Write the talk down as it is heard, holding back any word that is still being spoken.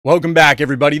Welcome back,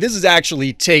 everybody. This is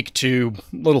actually take two.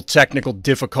 Little technical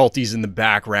difficulties in the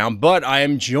background, but I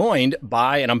am joined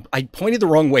by, and I pointed the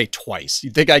wrong way twice.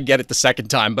 You'd think I'd get it the second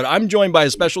time, but I'm joined by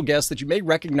a special guest that you may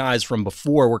recognize from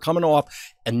before. We're coming off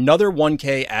another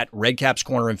 1K at Redcap's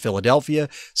Corner in Philadelphia.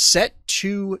 Set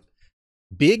 2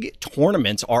 big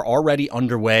tournaments are already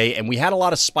underway, and we had a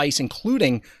lot of spice,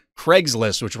 including Craig's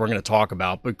list, which we're going to talk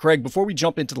about. But Craig, before we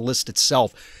jump into the list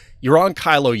itself, you're on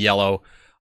Kylo Yellow.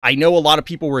 I know a lot of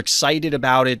people were excited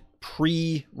about it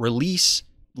pre-release.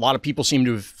 A lot of people seem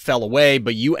to have fell away,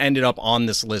 but you ended up on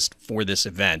this list for this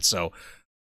event. So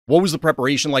what was the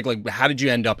preparation like? Like, how did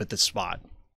you end up at this spot?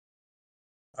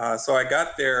 So I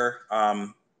got there,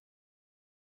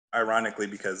 ironically,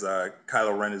 because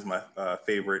Kylo Ren is my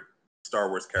favorite Star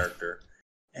Wars character.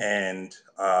 And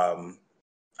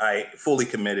I fully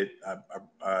committed.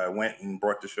 I went and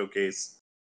brought the showcase.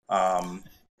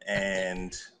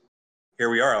 And here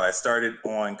we are. I started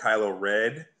on Kylo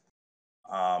Red.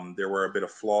 There were a bit of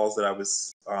flaws that I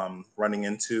was running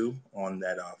into on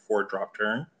that 4-drop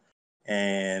turn.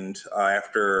 And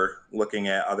after looking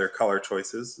at other color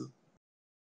choices,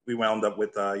 we wound up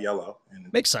with yellow.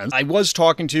 Makes sense. I was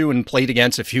talking to and played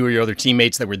against a few of your other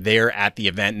teammates that were there at the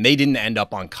event, and they didn't end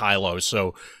up on Kylo.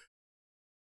 So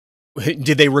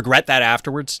did they regret that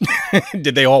afterwards?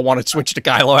 Did they all want to switch to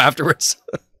Kylo afterwards?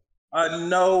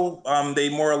 No, they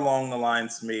more along the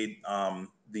lines made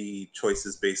the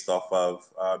choices based off of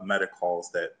meta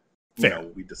calls that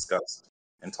we discussed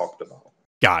and talked about.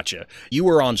 Gotcha. You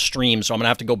were on stream, so I'm gonna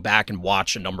have to go back and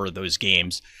watch a number of those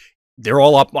games. They're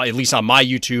all up, at least on my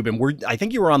YouTube, and I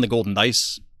think you were on the Golden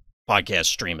Dice podcast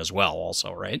stream as well,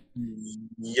 also, right?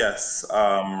 Yes,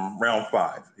 round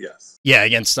 5. Yes. Yeah,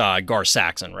 against Gar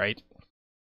Saxon, right?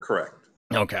 Correct.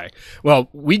 Okay. Well,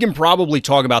 we can probably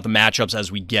talk about the matchups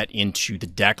as we get into the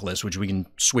deck list, which we can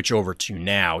switch over to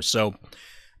now. So,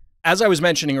 as I was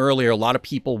mentioning earlier, a lot of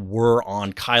people were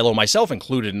on Kylo, myself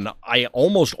included, and I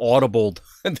almost audibled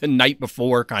the night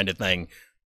before kind of thing,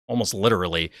 almost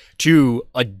literally, to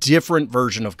a different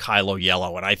version of Kylo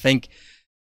Yellow. And I think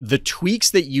the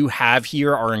tweaks that you have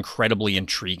here are incredibly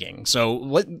intriguing. So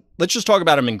let's just talk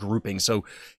about them in grouping. So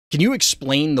can you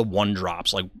explain the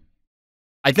 1-drops? Like,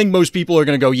 I think most people are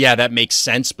going to go, yeah, that makes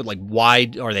sense, but like, why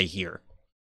are they here?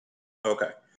 Okay.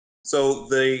 So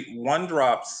the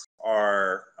 1-drops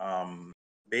are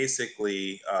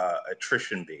basically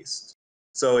attrition based.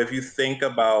 So if you think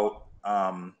about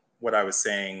what I was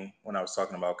saying when I was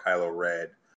talking about Kylo Red,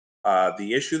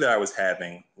 the issue that I was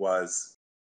having was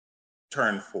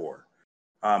turn 4.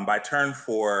 By turn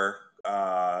 4,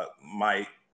 my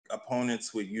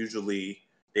opponents would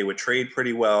they would trade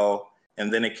pretty well.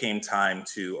 And then it came time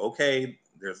to, okay,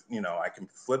 I can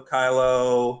flip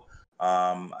Kylo.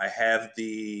 I have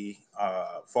the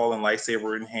Fallen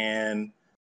Lightsaber in hand,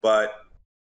 but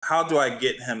how do I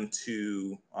get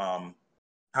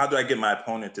my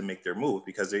opponent to make their move?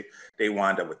 Because they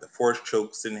wind up with the Force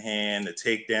chokes in hand, the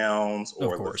takedowns,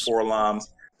 or the forloms.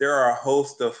 There are a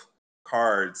host of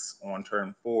cards on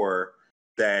turn 4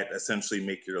 that essentially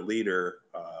make your leader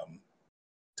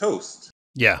toast.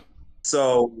 Yeah.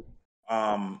 So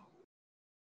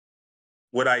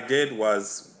what I did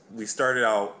was we started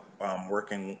out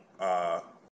working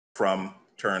from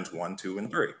turns 1, 2, and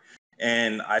 3.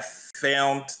 And I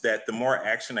found that the more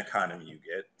action economy you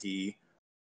get, the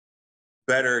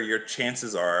better your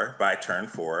chances are by turn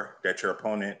 4 that your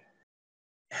opponent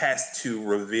has to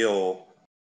reveal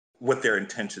what their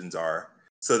intentions are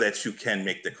so that you can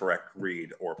make the correct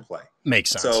read or play.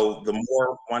 Makes sense. So the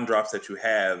more 1-drops that you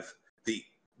have,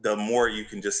 the more you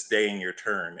can just stay in your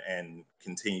turn and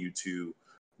continue to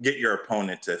get your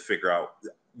opponent to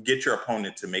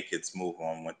make its move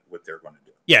on what they're going to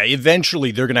do. Yeah, eventually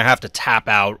they're going to have to tap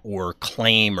out or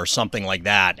claim or something like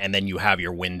that, and then you have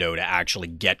your window to actually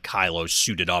get Kylo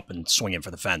suited up and swinging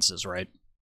for the fences, right?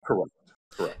 Correct.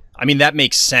 I mean, that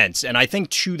makes sense. And I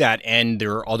think to that end,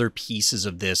 there are other pieces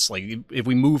of this. Like, if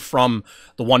we move from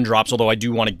the 1-drops, although I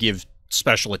do want to give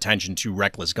special attention to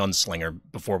Reckless Gunslinger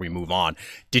before we move on.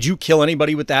 Did you kill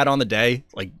anybody with that on the day?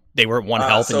 Like, they were at 1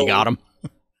 health and you got them?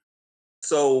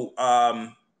 So, I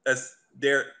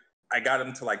got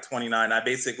them to like 29. I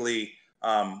basically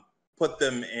put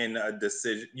them in a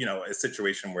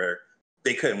situation where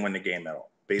they couldn't win the game at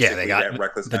all. Basically, they got that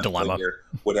Reckless the dilemma.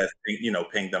 Would have,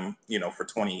 pinged them, for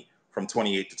from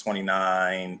 28 to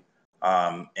 29.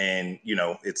 And,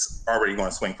 it's already going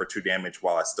to swing for 2 damage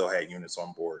while I still had units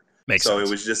on board. Makes sense.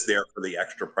 It was just there for the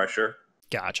extra pressure.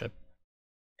 Gotcha.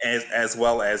 As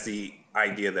well as the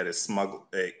idea that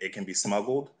it can be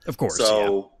smuggled. Of course.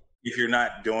 So if you're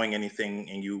not doing anything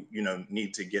and you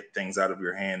need to get things out of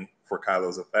your hand for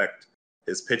Kylo's effect,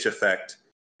 his pitch effect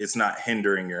is not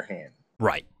hindering your hand.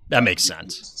 Right. That makes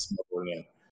sense. In.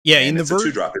 Yeah, and in the it's a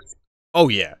 2-drop. Oh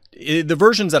yeah, the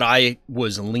versions that I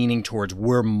was leaning towards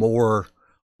were more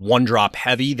 1-drop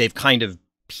heavy. They've kind of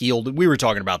peeled. We were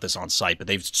talking about this on site, but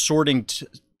they've sorting.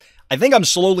 I think I'm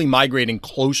slowly migrating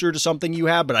closer to something you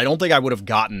have, but I don't think I would have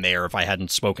gotten there if I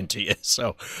hadn't spoken to you.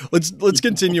 So let's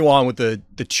continue on with the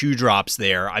 2-drops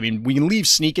there. I mean, we can leave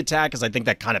sneak attack because I think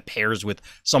that kind of pairs with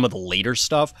some of the later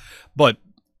stuff, but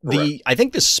I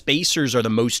think the spacers are the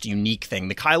most unique thing.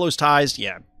 The Kylo's ties,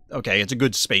 yeah, okay, it's a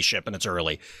good spaceship and it's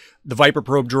early. The Viper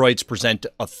probe droids present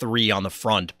a 3 on the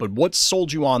front, but what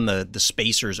sold you on the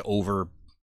spacers over?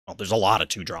 Well, there's a lot of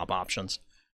 2-drop options.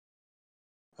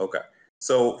 Okay,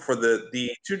 so for the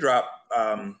 2-drop,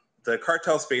 the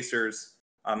cartel spacers,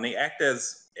 they act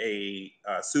as a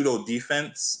pseudo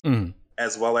defense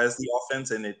as well as the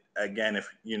offense. And it, again, if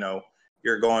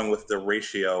you're going with the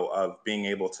ratio of being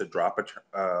able to drop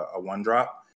a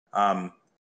 1-drop,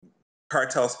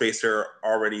 cartel spacer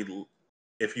already,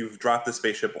 if you've dropped the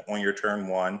spaceship on your turn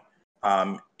 1,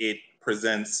 it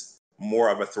presents more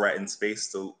of a threat in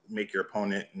space to make your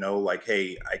opponent know, like,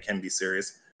 hey, I can be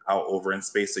serious out over in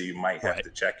space, so you might have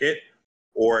to check it.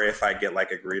 Or if I get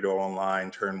like a Greedo online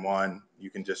turn 1,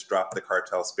 you can just drop the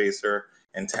cartel spacer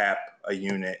and tap a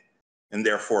unit, and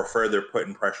therefore further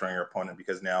putting pressure on your opponent,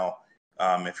 because now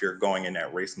if you're going in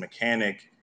that race mechanic,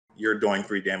 you're doing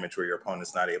 3 damage where your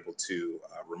opponent's not able to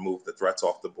remove the threats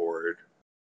off the board.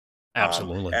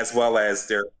 Absolutely. As well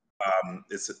as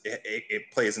it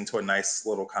plays into a nice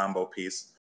little combo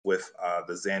piece with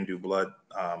the Xandu Blood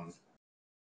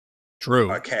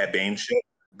Cad Bane ship,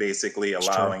 basically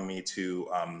allowing me to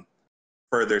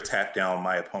further tap down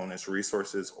my opponent's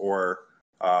resources or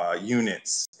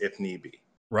units if need be.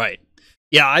 Right.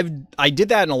 Yeah, I did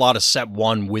that in a lot of set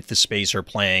 1 with the spacer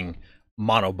playing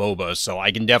Mono Boba, so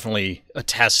I can definitely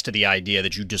attest to the idea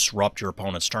that you disrupt your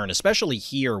opponent's turn, especially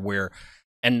here where,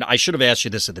 and I should have asked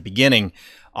you this at the beginning,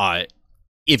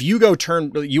 if you go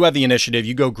you have the initiative,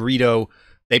 you go Greedo,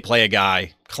 they play a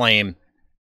guy, claim,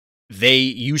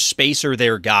 you spacer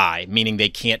their guy, meaning they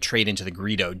can't trade into the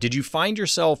Greedo. Did you find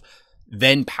yourself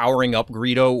then powering up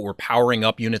Greedo or powering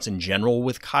up units in general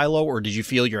with Kylo, or did you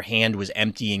feel your hand was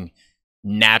emptying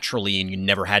naturally and you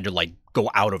never had to like go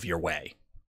out of your way?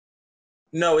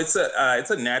 No, it's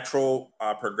a natural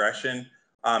progression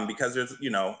because there's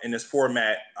in this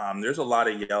format there's a lot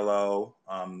of yellow.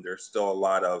 There's still a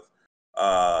lot of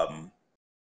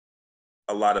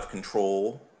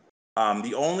control.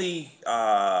 The only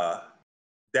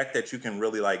deck that you can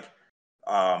really like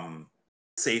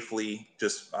safely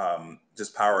just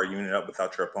power a unit up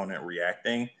without your opponent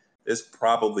reacting is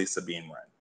probably Sabine Wren.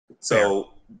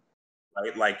 So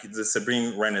right, like the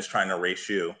Sabine Wren is trying to race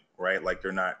you, right? Like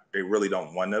they really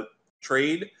don't want to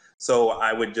trade. So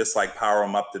I would just like power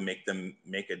them up to make them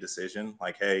make a decision.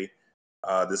 Like, hey,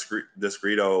 this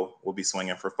Greedo will be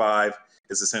swinging for 5.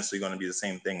 It's essentially going to be the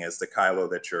same thing as the Kylo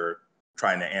that you're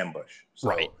trying to ambush. So,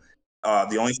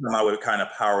 the only time I would kind of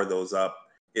power those up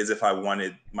is if I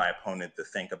wanted my opponent to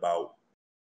think about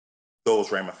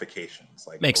those ramifications.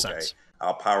 Like, makes sense.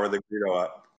 I'll power the Greedo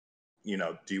up.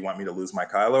 Do you want me to lose my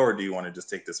Kylo, or do you want to just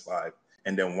take this 5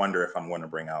 and then wonder if I'm going to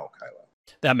bring out Kylo?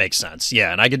 That makes sense.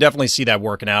 Yeah, and I could definitely see that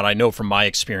working out. I know from my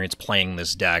experience playing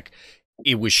this deck,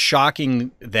 it was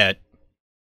shocking that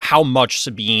how much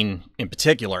Sabine in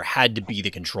particular had to be the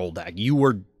control deck. You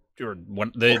were,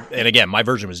 and again, my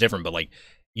version was different, but like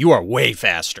you are way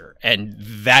faster, and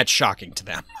that's shocking to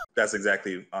them. That's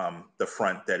exactly the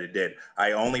front that it did.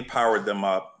 I only powered them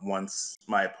up once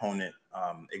my opponent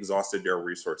exhausted their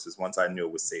resources, once I knew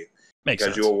it was safe. Makes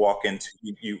sense. You'll walk into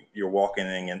you're walking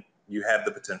in, and you have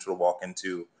the potential to walk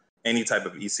into any type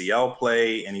of ECL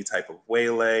play, any type of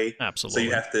waylay. Absolutely. So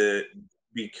you have to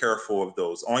be careful of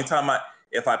those. Only time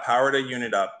if I powered a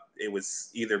unit up, it was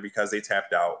either because they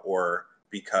tapped out or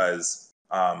because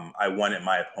I wanted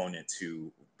my opponent to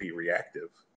be reactive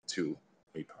to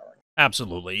me powering.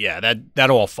 Absolutely, yeah, that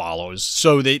all follows.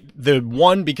 So the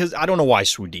one, because I don't know why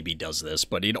SWDB does this,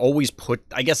 but it always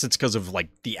I guess it's because of like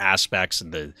the aspects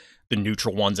and the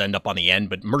neutral ones end up on the end,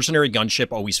 but Mercenary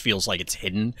Gunship always feels like it's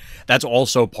hidden. That's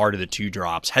also part of the 2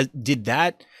 drops. Did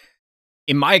that,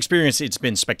 in my experience, it's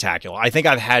been spectacular. I think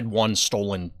I've had one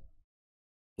stolen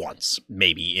once,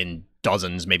 maybe in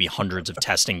dozens, maybe hundreds of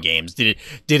testing games. Did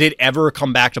it ever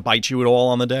come back to bite you at all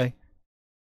on the day?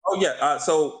 Oh yeah.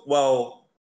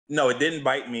 No, it didn't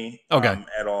bite me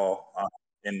at all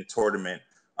in the tournament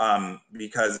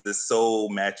because it's so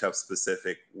matchup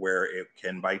specific where it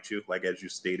can bite you. Like as you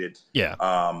stated, yeah.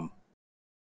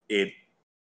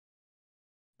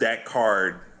 That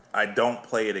card I don't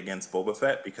play it against Boba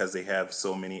Fett because they have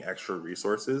so many extra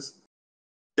resources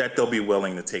that they'll be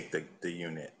willing to take the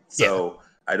unit. Yeah. So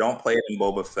I don't play it in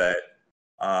Boba Fett.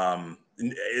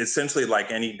 Essentially,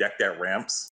 like any deck that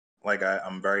ramps, like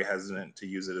I'm very hesitant to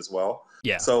use it as well.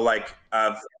 Yeah. So like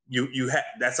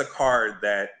that's a card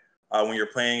that when you're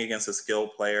playing against a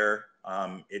skilled player,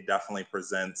 it definitely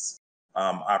presents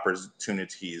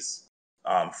opportunities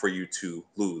for you to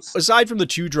lose. Aside from the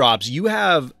 2-drops, you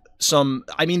have some,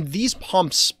 I mean, these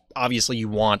pumps, obviously you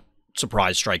want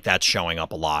Surprise Strike, that's showing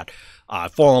up a lot.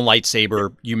 Fallen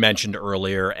Lightsaber, you mentioned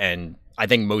earlier, and I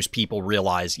think most people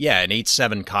realize, yeah, an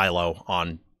 8/7 Kylo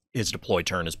on his deploy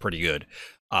turn is pretty good.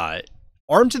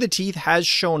 Arm to the Teeth has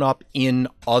shown up in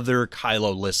other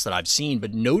Kylo lists that I've seen,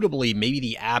 but notably, maybe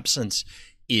the absence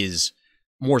is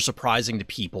more surprising to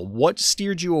people. What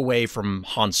steered you away from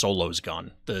Han Solo's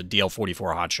gun, the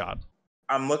DL-44 Hotshot?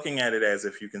 I'm looking at it as,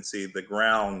 if you can see, the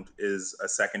ground is a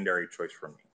secondary choice for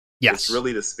me. Yes. It's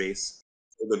really the space.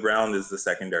 So the ground is the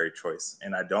secondary choice.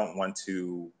 And I don't want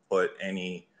to put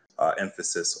any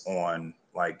emphasis on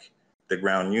like the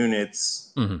ground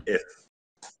units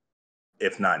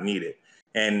if not needed.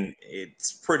 And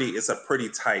it's a pretty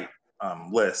tight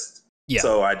list. Yeah.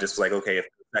 So I just like, okay, if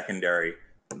secondary,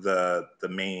 the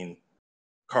main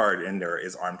card in there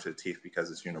is Arm to the Teeth because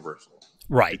it's universal.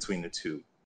 Right. Between the two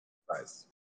sides.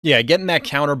 Yeah, getting that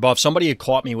counter buff. Somebody had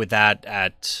caught me with that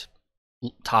at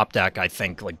Top Deck, I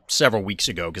think, like several weeks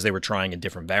ago, because they were trying a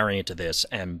different variant of this,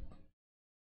 and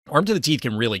Arm to the Teeth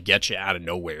can really get you out of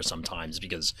nowhere sometimes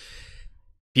because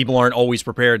people aren't always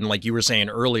prepared. And like you were saying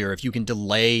earlier, if you can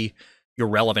delay your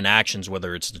relevant actions,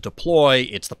 whether it's the deploy,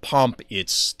 it's the pump,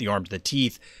 it's the Arm to the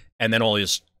Teeth, and then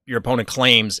your opponent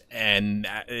claims and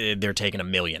they're taking $1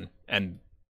 million and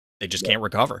they just can't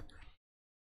recover.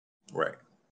 Right.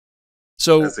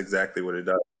 So that's exactly what it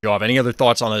does. Do you have any other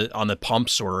thoughts on the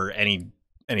pumps or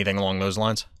anything along those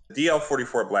lines?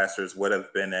 DL-44 blasters would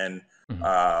have been in,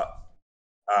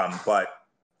 but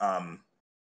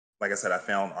like I said, I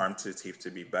found Arm to the Teeth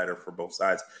to be better for both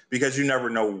sides because you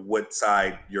never know what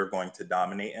side you're going to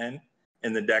dominate in.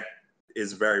 And the deck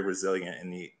is very resilient in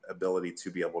the ability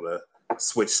to be able to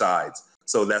switch sides.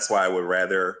 So that's why I would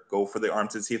rather go for the Arm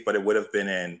to the Teeth, but it would have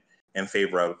been in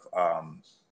favor of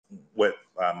what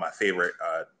my favorite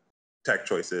tech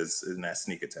choice is in that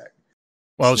sneak attack.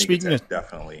 Well, Speaking of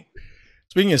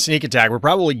sneak attack, we're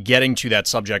probably getting to that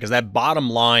subject, because that bottom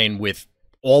line with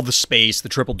all the space, the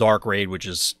triple dark raid, which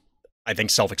is, I think,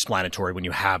 self-explanatory when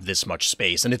you have this much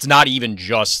space. And it's not even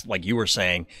just, like you were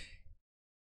saying,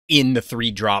 in the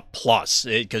 3-drop plus,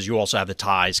 because you also have the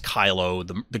ties, Kylo,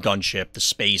 the gunship, the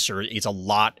spacer. It's a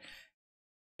lot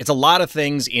of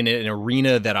things in an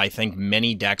arena that I think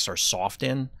many decks are soft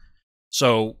in.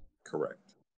 So correct.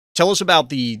 Tell us about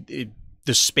the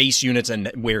space units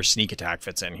and where sneak attack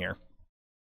fits in here.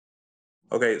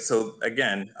 Okay, so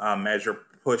again, as you're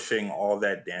pushing all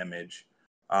that damage,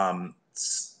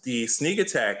 the sneak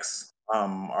attacks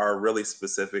are really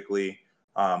specifically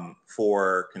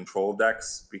for control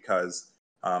decks because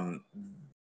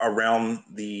around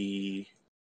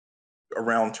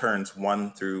turns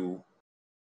 1 through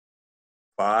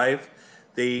 5,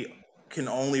 they can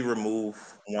only remove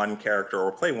one character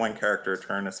or play one character a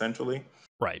turn, essentially.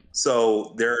 Right.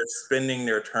 So they're spending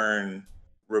their turn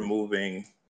removing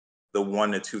the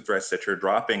 1 to 2 threats that you're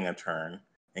dropping a turn,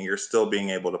 and you're still being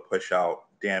able to push out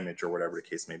damage or whatever the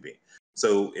case may be.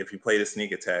 So if you play the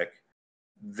sneak attack,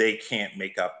 they can't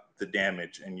make up the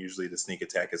damage, and usually the sneak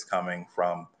attack is coming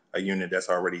from a unit that's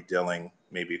already dealing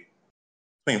maybe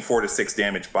between 4 to 6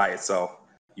 damage by itself.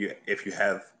 If you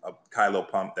have a Kylo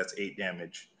pump, that's 8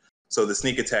 damage. So the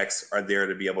sneak attacks are there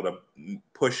to be able to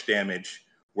push damage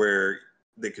where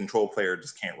the control player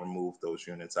just can't remove those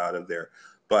units out of there.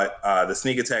 But the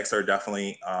sneak attacks are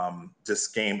definitely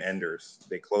just game enders.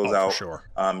 They close out. For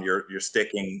sure. You're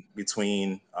sticking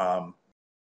between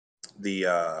the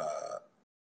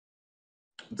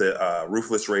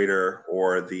Ruthless Raider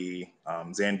or the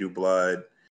Xandu Blood.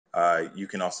 You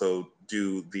can also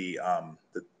do the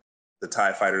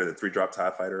TIE Fighter, the 3-drop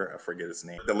TIE Fighter. I forget his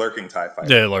name. The Lurking TIE Fighter.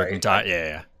 The Lurking TIE,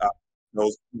 yeah.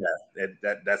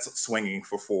 That's swinging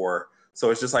for 4. So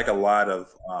it's just like a lot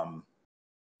of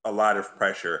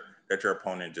pressure that your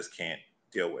opponent just can't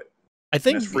deal with. I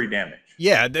think and it's free damage.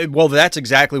 Yeah, well, that's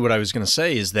exactly what I was going to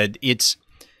say. Is that it's,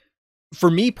 for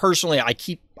me personally, I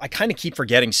kind of keep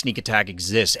forgetting sneak attack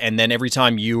exists, and then every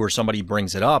time you or somebody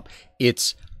brings it up,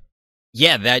 it's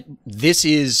that this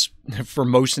is, for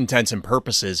most intents and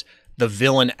purposes, the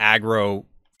villain aggro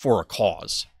for a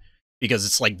cause. Because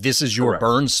it's like, this is your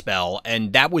burn spell.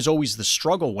 And that was always the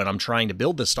struggle when I'm trying to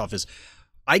build this stuff is,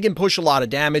 I can push a lot of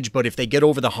damage, but if they get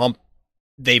over the hump,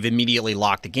 they've immediately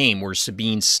locked the game, where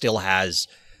Sabine still has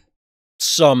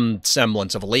some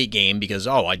semblance of a late game because,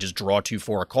 oh, I just draw 2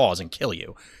 for a cause and kill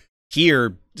you.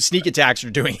 Here, sneak attacks are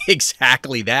doing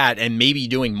exactly that, and maybe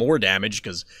doing more damage,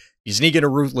 because you sneak in a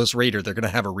Ruthless Raider, they're going to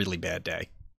have a really bad day.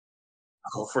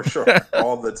 Oh, for sure.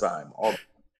 All the time.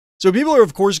 So people are,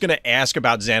 of course, going to ask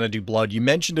about Xanadu Blood. You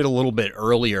mentioned it a little bit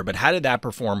earlier, but how did that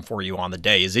perform for you on the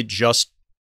day? Is it just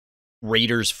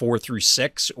Raiders 4 through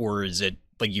 6, or is it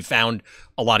like you found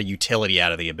a lot of utility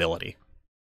out of the ability?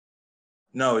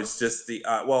 No, it's just the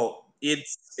well,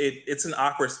 it's an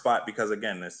awkward spot because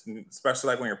again, especially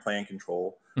like when you're playing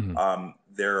control,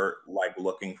 they're like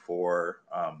looking for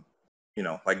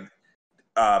like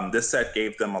this set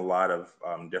gave them a lot of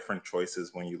different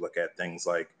choices when you look at things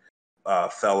like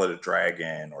Fell of the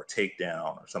Dragon or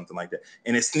Takedown or something like that,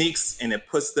 and it sneaks and it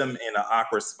puts them in an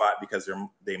awkward spot because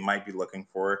they might be looking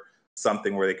for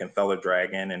something where they can fell a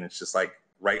dragon, and it's just like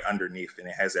right underneath, and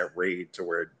it has that raid to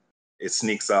where it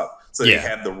sneaks up, so you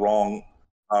have the wrong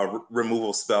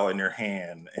removal spell in your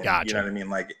hand, and you know what I mean.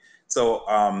 Like so,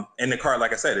 in the card,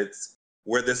 like I said, it's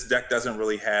where this deck doesn't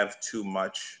really have too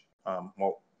much.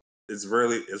 Well, it's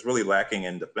really lacking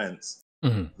in defense.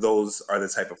 Those are the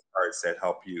type of cards that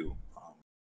help you,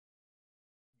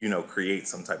 create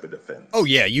some type of defense. Oh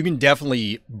yeah, you can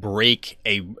definitely break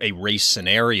a race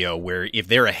scenario where if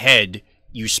they're ahead,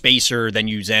 you spacer, then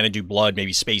you Xanadu Blood,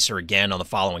 maybe spacer again on the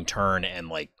following turn, and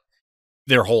like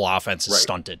their whole offense is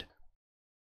stunted.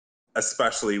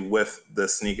 Especially with the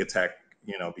sneak attack,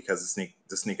 because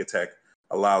the sneak attack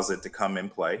allows it to come in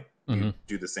play. You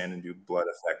do the Xanadu Blood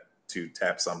effect to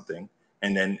tap something,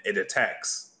 and then it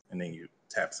attacks, and then you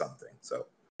tap something. So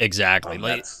exactly,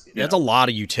 that's a lot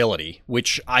of utility,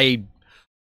 which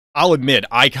I'll admit,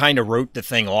 I kind of wrote the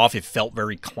thing off. It felt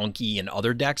very clunky in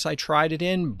other decks I tried it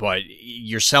in, but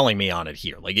you're selling me on it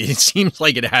here. Like, it seems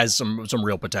like it has some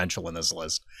real potential in this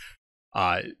list.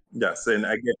 Yes, and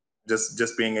again,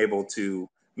 just being able to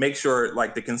make sure,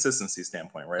 like the consistency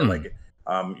standpoint, right? Like,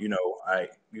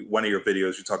 one of your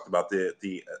videos you talked about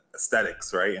the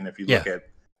aesthetics, right? And if you look at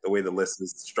the way the list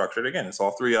is structured, again, it's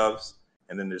all 3 ofs,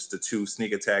 and then there's the 2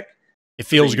 sneak attack. It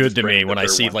feels good to me when I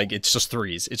see like it's just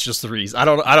 3s. It's just 3s. I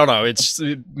don't know. It's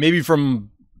maybe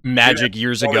from Magic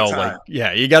years ago. Like,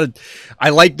 you gotta. I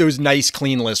like those nice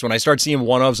clean lists. When I start seeing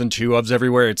 1-ofs and 2-ofs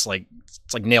everywhere, it's like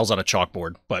nails on a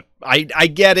chalkboard. But I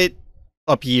get it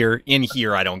up here. In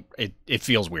here, I don't. It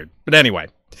feels weird. But anyway,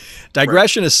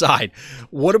 digression aside,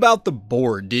 what about the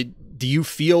board? Do you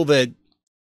feel that,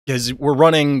 because we're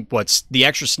running what's the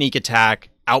extra sneak attack,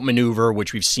 outmaneuver,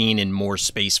 which we've seen in more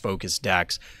space focused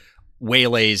decks,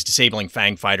 waylays, disabling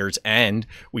Fang Fighters, and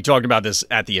we talked about this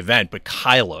at the event, but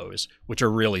Kylos, which are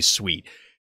really sweet.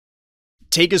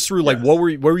 Take us through, like, what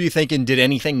were you thinking? Did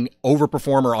anything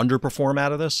overperform or underperform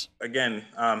out of this? Again,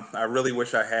 I really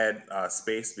wish I had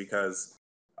space, because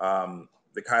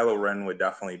the Kylo Ren would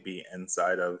definitely be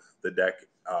inside of the deck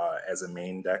as a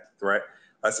main deck threat,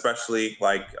 especially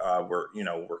like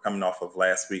we're coming off of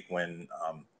last week when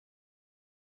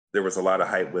there was a lot of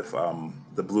hype with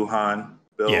the Blue Han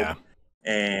build. Yeah.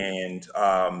 And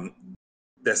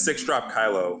the 6-drop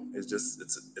Kylo is just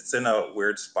it's in a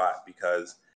weird spot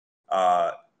because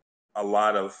a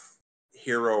lot of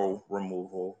hero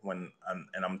removal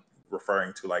I'm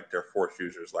referring to like their force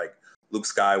users like Luke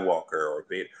Skywalker or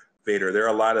Vader. There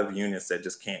are a lot of units that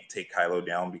just can't take Kylo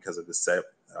down because of his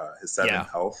 7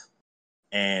 health,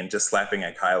 and just slapping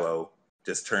at Kylo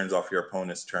just turns off your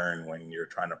opponent's turn when you're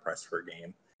trying to press for a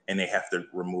game, and they have to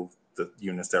remove the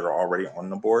units that are already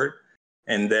on the board.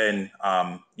 And then,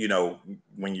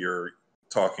 when you're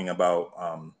talking about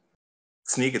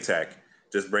sneak attack,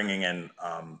 just bringing him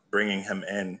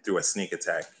in through a sneak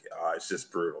attack, it's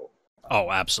just brutal.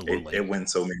 Oh, absolutely! It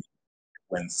wins so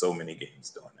many games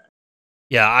doing that.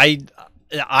 Yeah,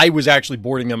 I was actually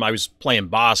boarding them. I was playing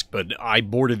Bosk, but I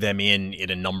boarded them in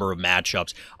a number of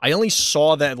matchups. I only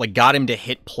saw that, like, got him to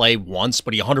hit play once,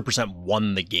 but he 100%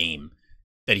 won the game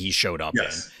that he showed up in.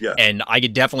 Yeah. And I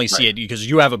could definitely see it, because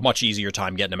you have a much easier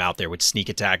time getting him out there with sneak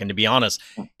attack. And to be honest,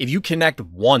 if you connect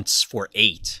once for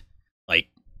 8, like,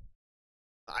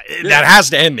 that has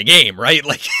to end the game, right?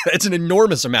 Like, it's an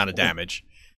enormous amount of damage.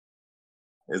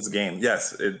 It's a game,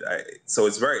 yes. So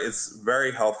it's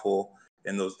very helpful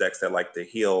in those decks that like to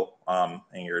heal,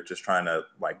 and you're just trying to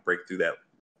like break through that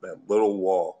little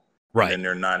wall, right? And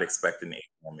they're not expecting 8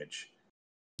 damage.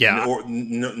 Yeah,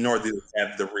 nor do they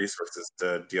have the resources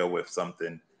to deal with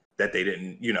something that they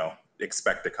didn't,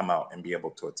 expect to come out and be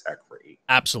able to attack for 8.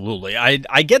 Absolutely. I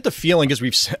get the feeling,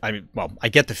 because I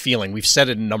get the feeling, we've said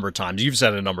it a number of times, you've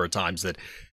said it a number of times, that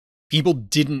people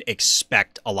didn't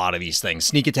expect a lot of these things.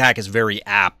 Sneak attack is very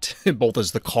apt, both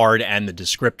as the card and the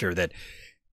descriptor, that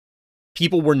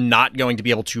people were not going to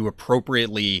be able to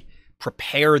appropriately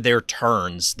prepare their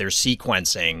turns, their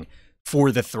sequencing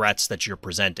for the threats that you're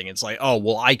presenting. It's like, oh,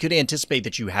 well, I could anticipate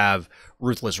that you have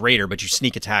Ruthless Raider, but you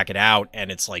sneak attack it out, and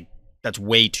it's like, that's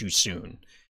way too soon.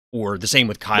 Or the same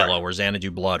with Kylo or Xanadu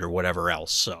Blood or whatever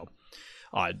else. So,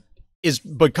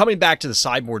 but coming back to the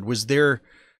sideboard, was there,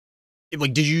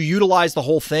 like, did you utilize the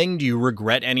whole thing? Do you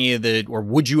regret any of the, or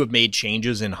would you have made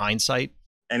changes in hindsight?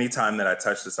 Anytime that I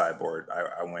touched the sideboard,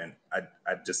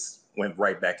 I just went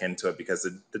right back into it because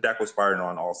the deck was firing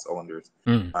on all cylinders.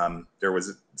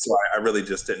 So I really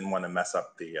just didn't want to mess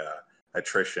up the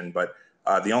attrition. But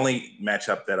the only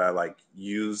matchup that I like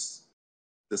used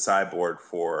the sideboard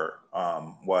for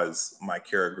was my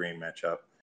Kira Green matchup,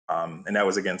 and that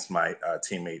was against my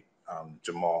teammate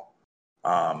Jamal.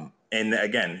 And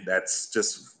again, that's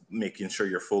just making sure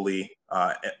you're fully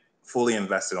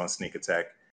invested on sneak attack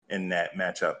in that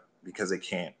matchup because they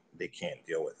can't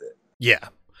deal with it. Yeah.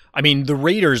 I mean, the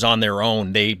Raiders on their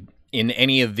own, in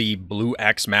any of the Blue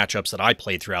X matchups that I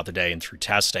played throughout the day and through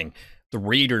testing, the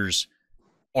Raiders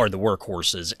are the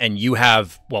workhorses. And you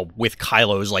have, well, with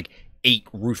Kylo's, like 8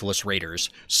 Ruthless Raiders.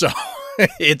 So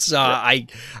it's, I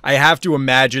have to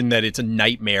imagine that it's a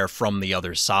nightmare from the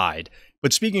other side.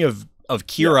 But speaking of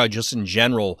Kira, just in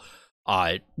general,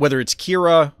 whether it's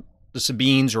Kira, the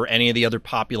Sabines, or any of the other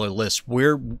popular lists,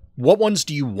 what ones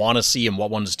do you want to see and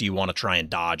what ones do you want to try and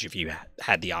dodge if you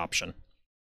had the option?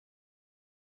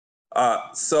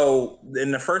 So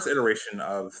in the first iteration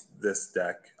of this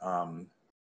deck, one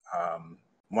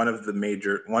of the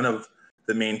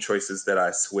main choices that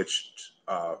I switched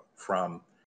from,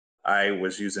 I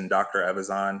was using Dr.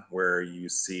 Evazan, where you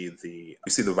see the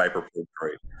Viper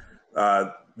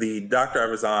droid. The Dr.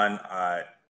 Evazan,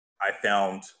 I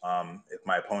found if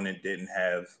my opponent didn't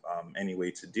have any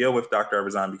way to deal with Dr.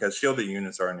 Evazan, because shielded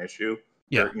units are an issue.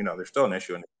 Yeah. They're still an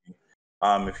issue in the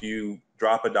game. If you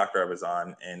drop a Dr.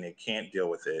 Evazan and they can't deal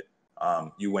with it,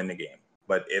 you win the game.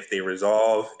 But if they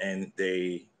resolve and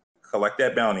they collect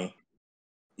that bounty,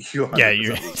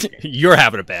 you're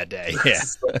having a bad day. Yeah.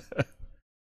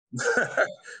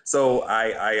 So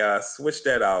I switched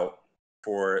that out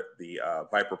for the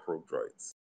Viper Probe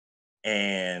droids,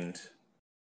 and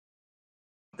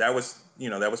that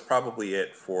was probably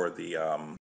it for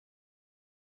the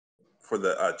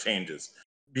changes,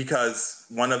 because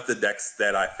one of the decks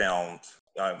that I found,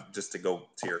 just to go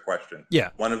to your question,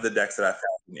 one of the decks that I found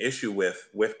an issue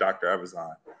with Dr.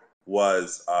 Evazan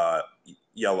was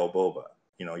Yellow Boba.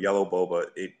 Yellow Boba,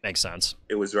 it makes sense.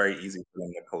 It was very easy for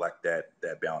them to collect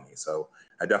that bounty, so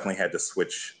I definitely had to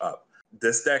switch up.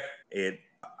 This deck, it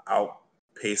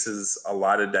outpaces a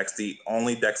lot of decks. The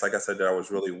only decks, like I said, that I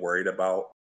was really worried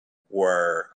about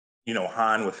were,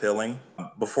 Han with healing.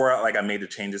 Before I made the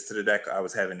changes to the deck, I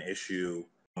was having an issue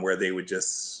where they would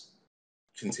just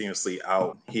continuously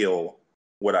out heal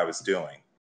what I was doing.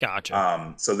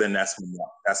 Gotcha. So then that's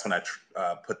when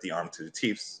I put the Arm to the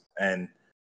Teeth and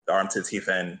the Arm to the Teeth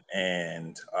in,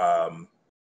 and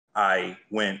I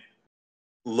went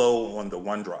low on the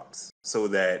 1-drops so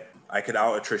that I could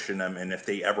out attrition them. And if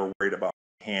they ever worried about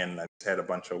my hand, I just had a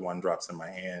bunch of 1-drops in my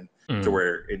hand to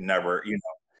where it never,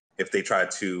 if they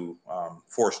tried to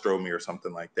force throw me or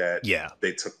something like that,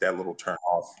 they took that little turn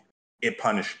off, it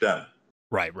punished them.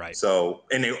 Right. So,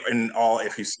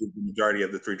 if you see the majority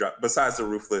of the 3-drop, besides the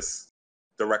Ruthless,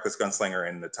 the Reckless Gunslinger,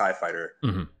 and the TIE Fighter,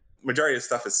 majority of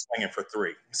stuff is swinging for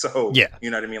 3. So, you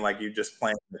know what I mean? Like, you're just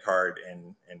playing the card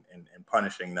and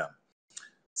punishing them.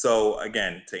 So,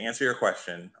 again, to answer your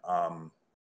question,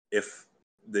 if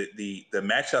the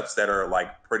matchups that are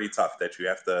like pretty tough that you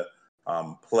have to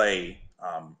play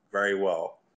very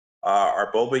well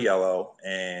are Boba Yellow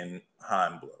and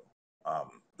Han Blue.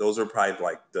 Those are probably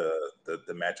like the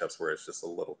matchups where it's just a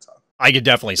little tough. I could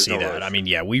definitely see that. I mean,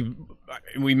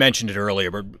 we mentioned it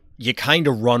earlier, but you kind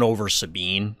of run over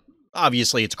Sabine.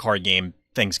 Obviously, it's a card game;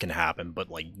 things can happen, but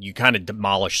like you kind of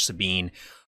demolish Sabine.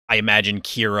 I imagine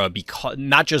Kira, because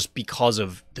not just because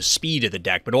of the speed of the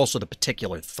deck, but also the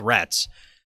particular threats.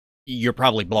 You're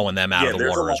probably blowing them out of the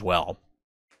water as well.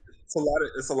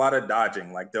 It's a lot of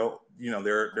dodging. Like they're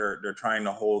trying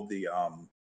to hold the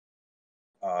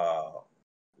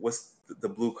what's the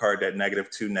blue card, that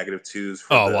 -2/-2s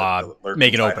for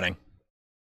make an opening.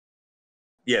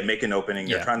 Yeah, make an opening.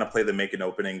 You're trying to play the make an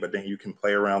opening, but then you can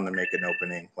play around the make an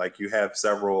opening. Like you have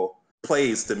several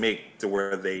plays to make to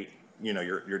where they,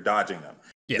 you're dodging them.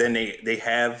 Then they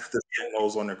have the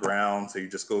Sentinels on the ground, so you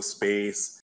just go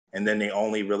space, and then they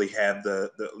only really have the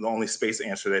only space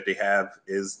answer that they have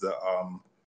is the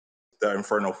the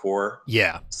Inferno 4.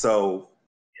 Yeah. So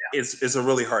it's a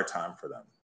really hard time for them.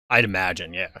 I'd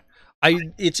imagine, yeah.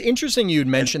 It's interesting you'd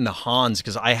mentioned the Hans,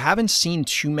 because I haven't seen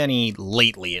too many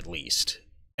lately, at least.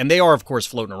 And they are, of course,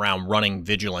 floating around running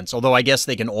Vigilance, although I guess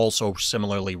they can also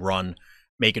similarly run,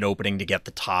 make an opening to get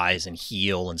the ties and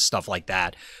heal and stuff like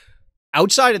that.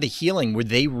 Outside of the healing, were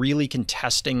they really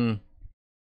contesting?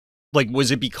 Like,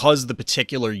 was it because the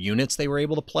particular units they were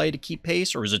able to play to keep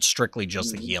pace, or is it strictly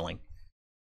just the healing?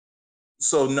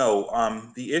 So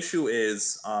no, the issue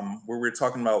is where we're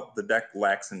talking about the deck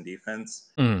lacks in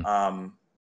defense.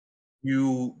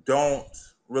 You don't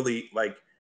really like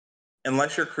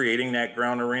unless you're creating that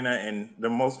ground arena, and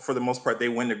for the most part they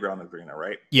win the ground arena,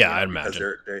 right? Yeah, I'd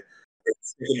imagine. Because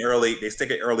they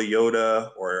stick it early Yoda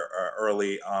or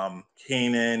early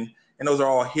Kanan, and those are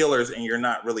all healers, and you're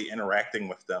not really interacting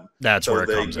with them. That's where it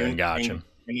comes in. Gotcha.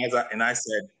 And I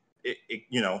said,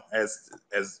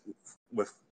 as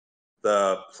with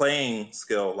the playing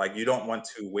skill, like you don't want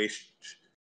to waste.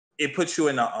 It puts you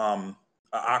in a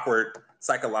awkward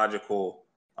psychological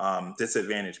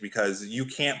disadvantage because you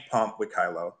can't pump with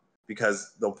Kylo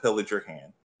because they'll pillage your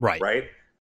hand. Right.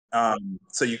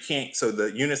 So you can't. So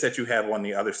the units that you have on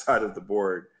the other side of the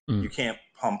board, you can't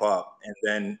pump up, and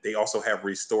then they also have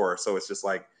restore. So it's just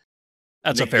like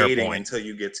that's a fair point until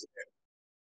you get to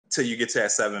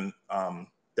that 7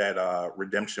 that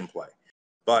redemption play.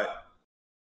 But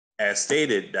as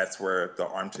stated, that's where the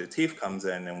arm to the teeth comes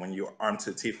in, and when you arm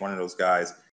to the teeth one of those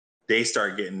guys, they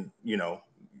start getting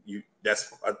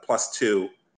that's a +2,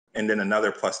 and then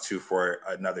another +2 for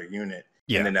another unit,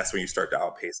 and then that's when you start to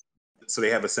outpace. So they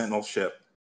have a Sentinel ship,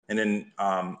 and then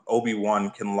Obi-Wan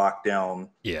can lock down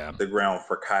the ground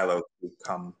for Kylo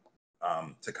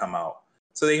to come out.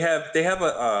 So they have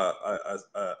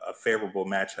a favorable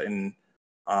match in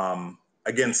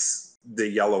against the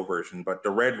yellow version, but the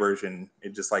red version,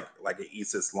 it just like it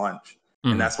eats its lunch,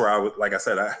 and that's where I would, like I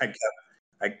said, I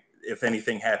if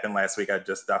anything happened last week, I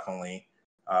just definitely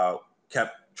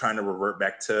kept trying to revert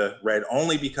back to red,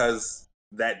 only because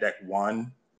that deck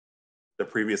won the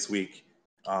previous week.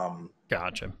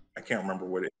 Gotcha. I can't remember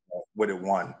what it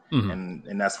won,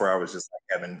 and that's where I was just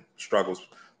like having struggles.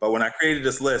 But when I created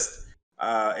this list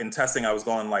in testing, I was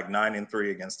going like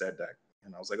 9-3 against that deck,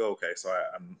 and I was like, oh, okay, so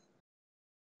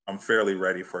I'm fairly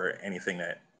ready for anything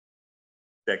that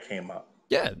came up.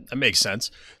 Yeah, that makes sense.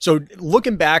 So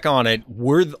looking back on it,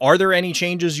 are there any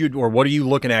changes or what are you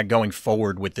looking at going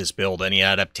forward with this build? Any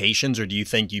adaptations, or do you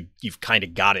think you've kind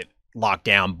of got it locked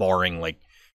down, barring like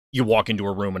you walk into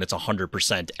a room and it's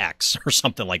 100% X or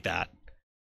something like that?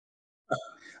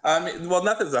 Well,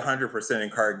 nothing's 100% in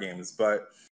card games, but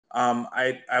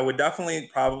I would definitely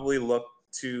probably look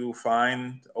to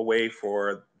find a way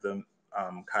for the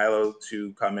Kylo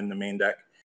to come in the main deck.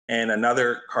 And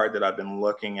another card that I've been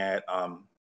looking at, when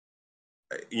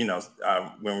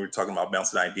we were talking about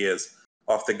bouncing ideas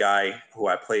off the guy who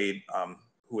I played,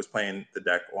 who was playing the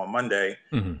deck on Monday,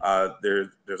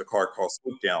 there's a card called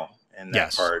Swoop Down, and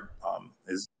that card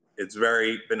it's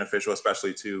very beneficial,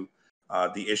 especially to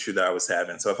the issue that I was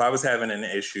having. So if I was having an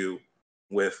issue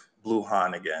with Blue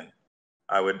Han again,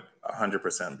 I would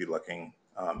 100% be looking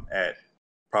at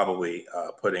probably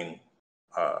putting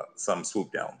some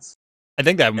swoop downs. I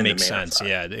think that makes sense.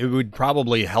 Yeah, it would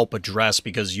probably help address,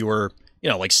 because your,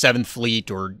 like 7th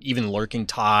Fleet or even Lurking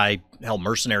Tie, hell,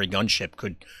 Mercenary Gunship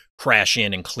could crash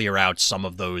in and clear out some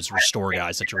of those restore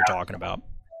guys that you were talking about.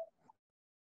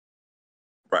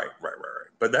 Right.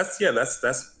 But that's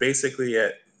basically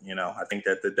it. I think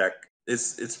that the deck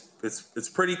it's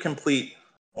pretty complete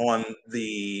on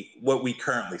what we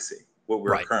currently see, what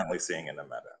we're currently seeing in the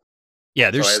meta. Yeah,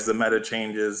 so as the meta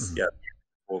changes,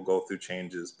 we'll go through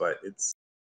changes, but it's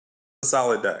a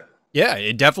solid deck. Yeah,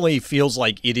 it definitely feels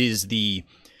like it is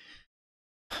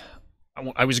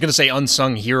I was going to say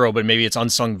unsung hero, but maybe it's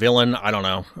unsung villain. I don't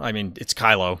know. I mean, it's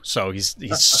Kylo, so he's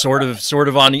sort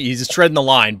of on, he's treading the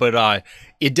line, but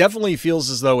it definitely feels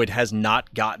as though it has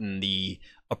not gotten the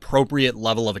appropriate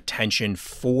level of attention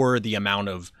for the amount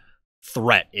of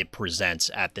threat it presents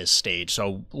at this stage.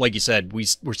 So like you said,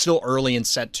 we're still early in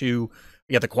set 2.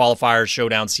 We got the qualifiers,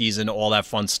 showdown season, all that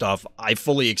fun stuff. I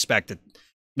fully expect that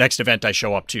next event I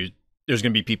show up to, there's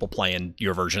going to be people playing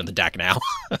your version of the deck now.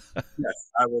 Yes,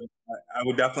 I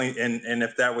would definitely, and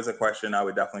if that was a question, I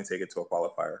would definitely take it to a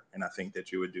qualifier, and I think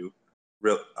that you would do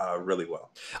really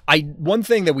well. One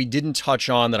thing that we didn't touch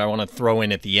on that I want to throw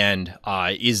in at the end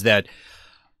is that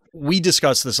we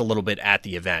discussed this a little bit at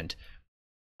the event.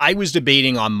 I was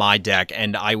debating on my deck,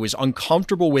 and I was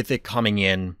uncomfortable with it coming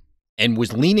in and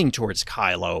was leaning towards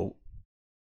Kylo.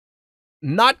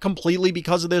 Not completely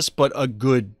because of this, but a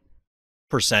good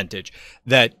percentage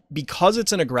that because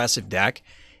it's an aggressive deck,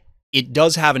 it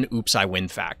does have an oops, I win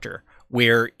factor,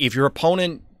 where if your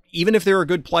opponent, even if they're a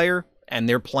good player and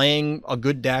they're playing a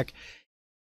good deck,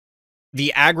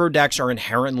 the aggro decks are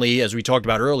inherently, as we talked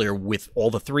about earlier, with all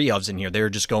the 3 ofs in here, they're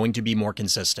just going to be more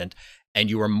consistent, and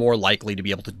you are more likely to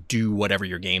be able to do whatever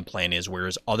your game plan is,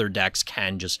 whereas other decks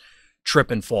can just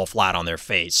trip and fall flat on their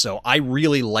face. So I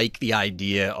really like the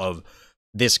idea of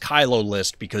this Kylo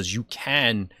list because you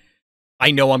can,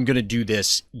 I know I'm going to do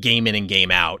this game in and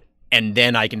game out, and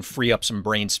then I can free up some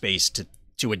brain space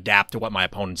to adapt to what my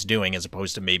opponent's doing, as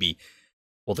opposed to maybe,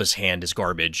 well, this hand is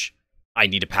garbage, I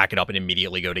need to pack it up and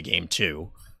immediately go to game 2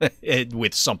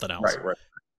 with something else. Right.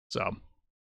 So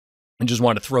I just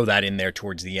wanted to throw that in there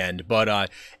towards the end. But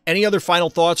any other final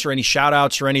thoughts or any shout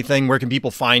outs or anything? Where can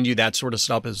people find you? That sort of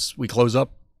stuff as we close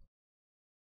up.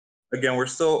 Again, we're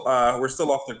still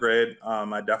off the grid.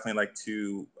 I definitely like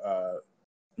to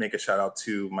make a shout out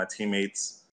to my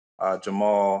teammates,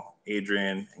 Jamal,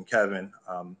 Adrian, and Kevin.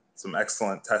 Some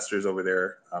excellent testers over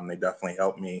there. They definitely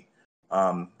helped me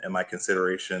in my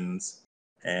considerations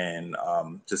and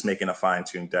just making a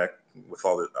fine-tuned deck with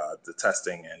all the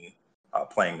testing and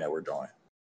playing that we're doing.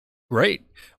 Great.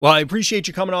 Well, I appreciate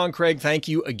you coming on, Craig. Thank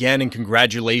you again, and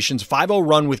congratulations. 5-0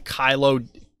 run with Kylo,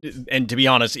 and to be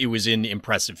honest, it was in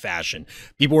impressive fashion.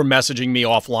 People were messaging me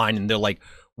offline, and they're like,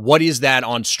 what is that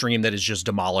on stream that is just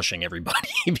demolishing everybody?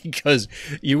 Because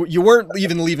you weren't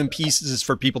even leaving pieces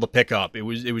for people to pick up. It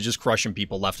was just crushing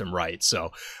people left and right.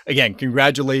 So again,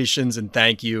 congratulations and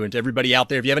thank you. And to everybody out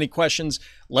there, if you have any questions,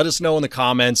 let us know in the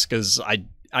comments, because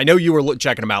I know you were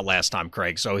checking him out last time,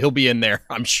 Craig. So he'll be in there,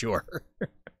 I'm sure.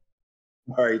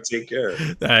 All right, take care.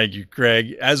 Thank you,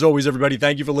 Craig. As always, everybody,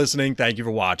 thank you for listening. Thank you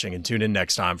for watching, and tune in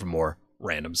next time for more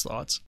Random's Thoughts.